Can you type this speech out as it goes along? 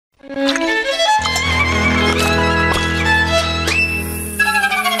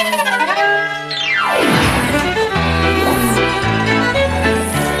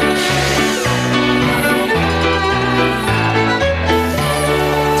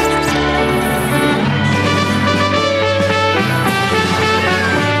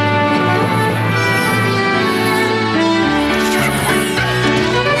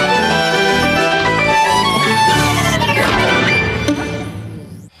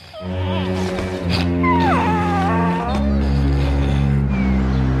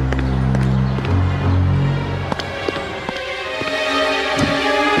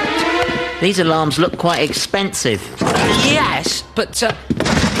These alarms look quite expensive. Yes, but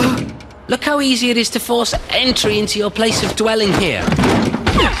look how easy it is to force entry into your place of dwelling here.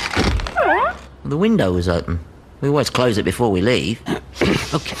 The window was open. We always close it before we leave.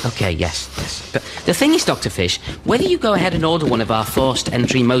 Okay, yes. But the thing is, Dr. Fish, whether you go ahead and order one of our forced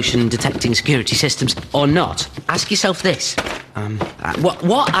entry motion detecting security systems or not, ask yourself this. What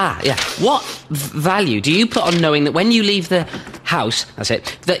value do you put on knowing that when you leave the house, that's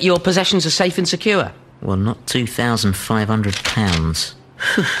it, that your possessions are safe and secure? Well, not £2,500.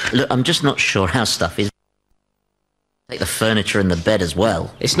 Look, I'm just not sure how stuff is. Take the furniture and the bed as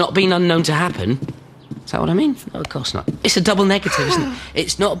well. It's not been unknown to happen. Is that what I mean? No, of course not. It's a double negative, isn't it?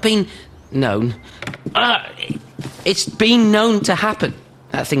 It's not been known. It's been known to happen.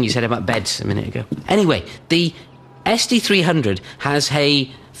 That thing you said about beds a minute ago. Anyway, the SD300 has a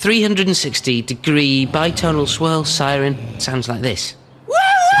 360-degree bitonal swirl siren. Sounds like this.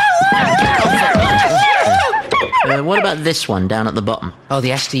 What about this one down at the bottom? Oh, the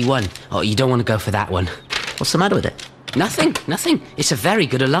SD1. Oh, you don't want to go for that one. What's the matter with it? Nothing. It's a very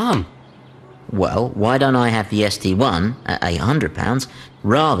good alarm. Well, why don't I have the SD1 at £800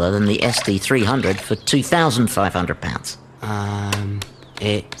 rather than the SD300 for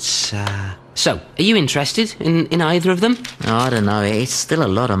 £2,500? So, are you interested in either of them? Oh, I don't know. It's still a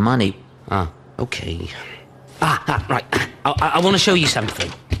lot of money. Ah, okay. Right. I want to show you something.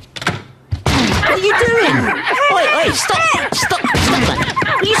 What are you doing? Wait, stop that.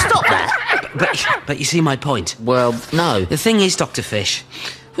 Will you stop that? But you see my point. Well, no. The thing is, Dr. Fish,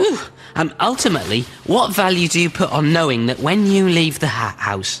 ultimately, what value do you put on knowing that when you leave the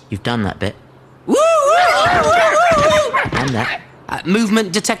house... You've done that bit. And that.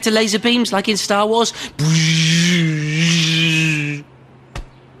 Movement detector laser beams, like in Star Wars?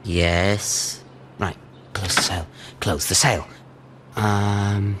 Yes. Right, close the sale.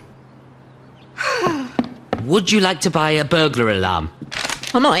 Would you like to buy a burglar alarm?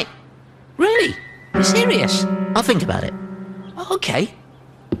 I might. Really? You're serious? I'll think about it. Okay.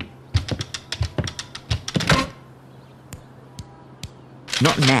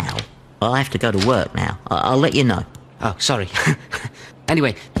 Not now. I have to go to work now. I'll let you know. Oh, sorry.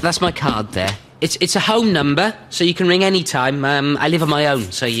 Anyway, that's my card there. It's a home number, so you can ring any time. I live on my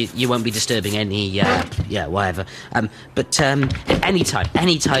own, so you won't be disturbing any, whatever. But any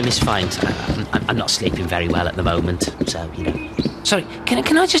time is fine. I'm not sleeping very well at the moment, so, you know. Sorry,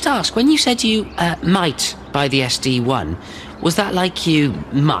 can I just ask, when you said you might buy the SD1, was that like you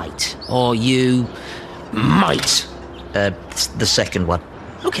might, or you might? The second one.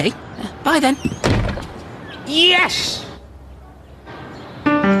 Okay, bye then. Yes!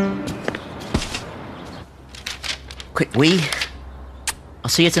 Quick wee. I'll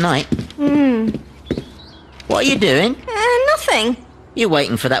see you tonight. What are you doing? Nothing. You're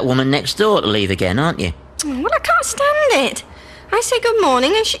waiting for that woman next door to leave again, aren't you? Well, I can't stand it. I say good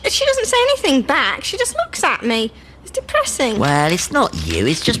morning and she doesn't say anything back. She just looks at me. It's depressing. Well, it's not you.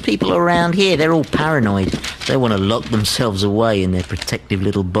 It's just people around here. They're all paranoid. They want to lock themselves away in their protective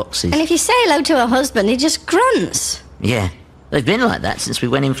little boxes. And if you say hello to her husband, he just grunts. Yeah. They've been like that since we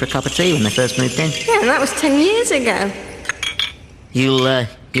went in for a cup of tea when they first moved in. Yeah, and that was 10 years ago. You'll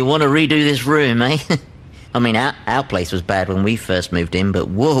want to redo this room, eh? I mean, our place was bad when we first moved in, but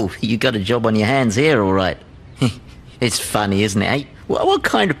whoa, you got a job on your hands here, all right. It's funny, isn't it, eh? What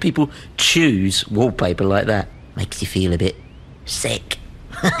kind of people choose wallpaper like that? Makes you feel a bit sick.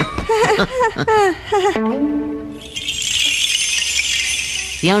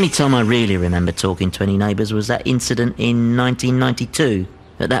 The only time I really remember talking to any neighbours was that incident in 1992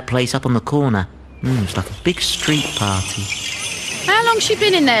 at that place up on the corner. It was like a big street party. How long's she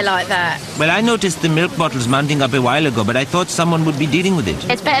been in there like that? Well, I noticed the milk bottles mounting up a while ago, but I thought someone would be dealing with it.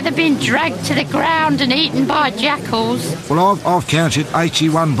 It's better than being dragged to the ground and eaten by jackals. Well, I've counted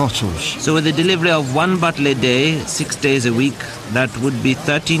 81 bottles. So with the delivery of 1 bottle a day, 6 days a week, that would be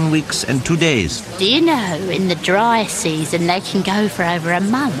 13 weeks and 2 days. Do you know, in the dry season, they can go for over a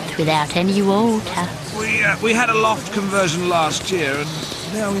month without any water. We had a loft conversion last year, and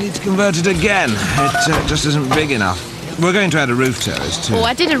Now we need to convert it again. It just isn't big enough. We're going to add a roof terrace too. Oh,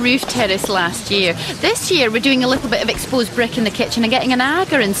 I did a roof terrace last year. This year we're doing a little bit of exposed brick in the kitchen and getting an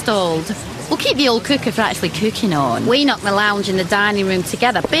Aga installed. We'll keep the old cooker for actually cooking on. We knocked the lounge and the dining room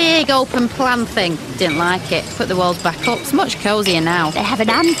together. Big open plan thing. Didn't like it. Put the walls back up. It's much cosier now. They have an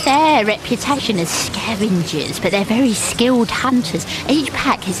unfair reputation as scavengers, but they're very skilled hunters. Each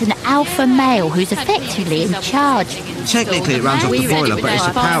pack is an alpha male who's effectively in charge. Technically it runs off the boiler, but it's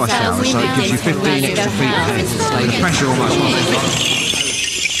a power shower, so it gives you 15 extra feet ahead. The pressure almost won't.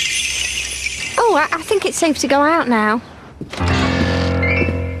 Oh, I think it's safe to go out now.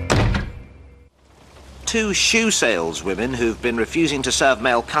 Two shoe saleswomen who've been refusing to serve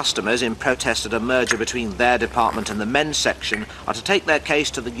male customers in protest at a merger between their department and the men's section are to take their case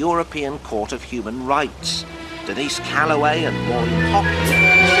to the European Court of Human Rights. Denise Calloway and Maureen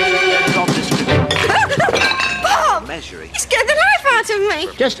Hopkins. Job description. Bob! Measuring. You scared the life out of me.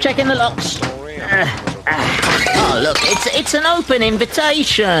 Just checking the locks. Oh, look, it's an open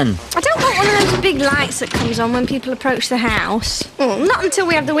invitation. I don't want one of those big lights that comes on when people approach the house. Well, not until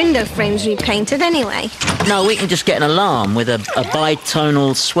we have the window frames repainted, anyway. No, we can just get an alarm with a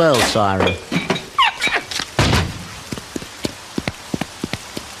bitonal swirl siren.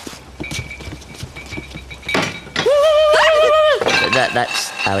 That's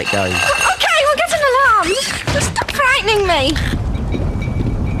how it goes. Okay, we'll get an alarm. Just stop frightening me.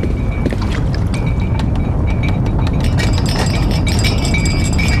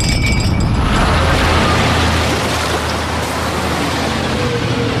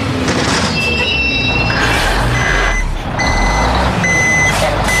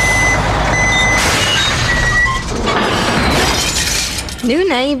 New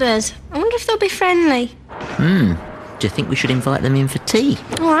neighbours. I wonder if they'll be friendly. Do you think we should invite them in for tea?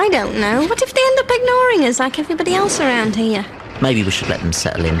 Oh, I don't know. What if they end up ignoring us like everybody else around here? Maybe we should let them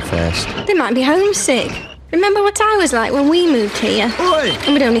settle in first. They might be homesick. Remember what I was like when we moved here? Oi!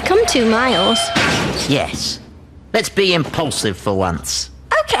 And we'd only come 2 miles. Yes. Let's be impulsive for once.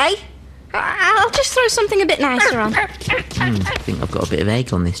 Okay. I'll just throw something a bit nicer on. I think I've got a bit of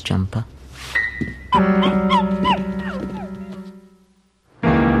egg on this jumper.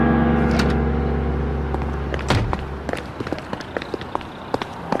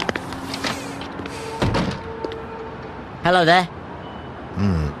 Hello there.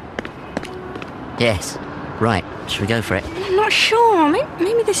 Yes. Right. Should we go for it? I'm not sure.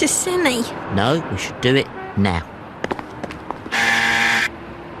 Maybe this is silly. No, we should do it now.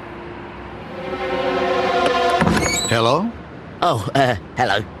 Hello? Oh,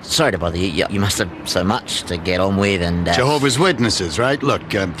 hello. Sorry to bother you. You must have so much to get on with and... Jehovah's Witnesses, right? Look,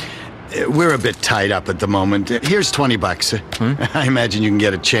 we're a bit tied up at the moment. Here's $20. I imagine you can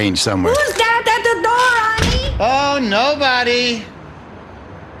get a change somewhere. Who's that at the door, honey? Oh, nobody.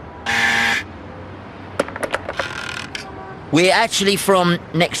 We're actually from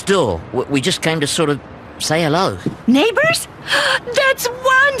next door. We just came to sort of say hello. Neighbours? That's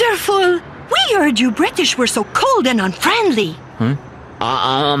wonderful! We heard you British were so cold and unfriendly.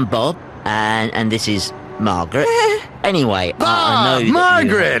 I'm Bob, and this is Margaret. Anyway, I know that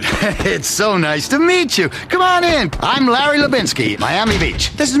Margaret! It's so nice to meet you. Come on in. I'm Larry Lubinsky, Miami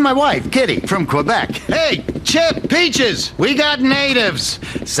Beach. This is my wife, Kitty, from Quebec. Hey, Chip, Peaches, we got natives.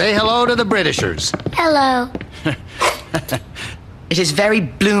 Say hello to the Britishers. Hello. It is very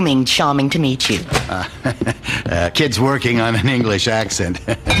blooming charming to meet you. Kid's working on an English accent.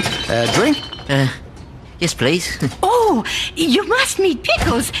 Drink? Yes, please. Oh, you must meet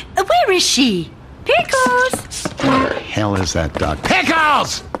Pickles. Where is she? Pickles! What the hell is that dog?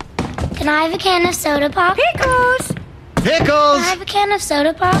 Pickles! Can I have a can of soda pop? Pickles! Pickles! Can I have a can of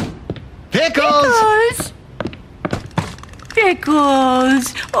soda pop? Pickles!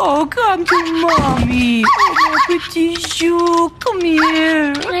 Pickles! Oh, come to Mommy. Oh, my petit chou, come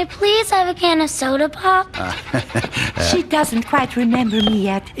here. Can I please have a can of soda pop? She doesn't quite remember me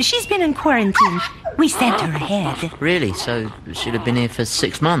yet. She's been in quarantine. We sent her ahead. Really? So she'd have been here for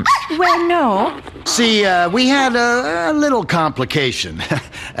 6 months? Well, no. See, we had a little complication.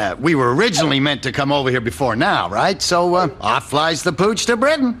 We were originally meant to come over here before now, right? So off flies the pooch to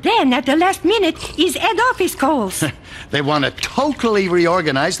Britain. Then, at the last minute, his head office calls. They want to totally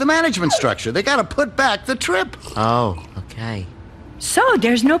reorganize the management structure. They got to put back the trip. Oh, okay. So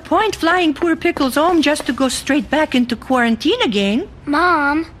there's no point flying poor Pickles home just to go straight back into quarantine again.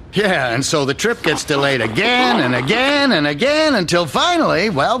 Mom. Yeah, and so the trip gets delayed again and again and again until finally,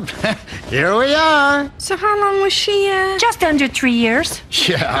 well, here we are. So how long was she, Just under 3 years.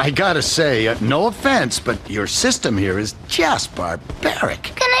 Yeah, I gotta say, no offense, but your system here is just barbaric.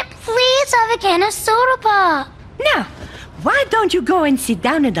 Can I please have a can of soda pop? Now, Why don't you go and sit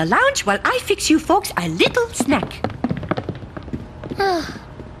down in the lounge while I fix you folks a little snack?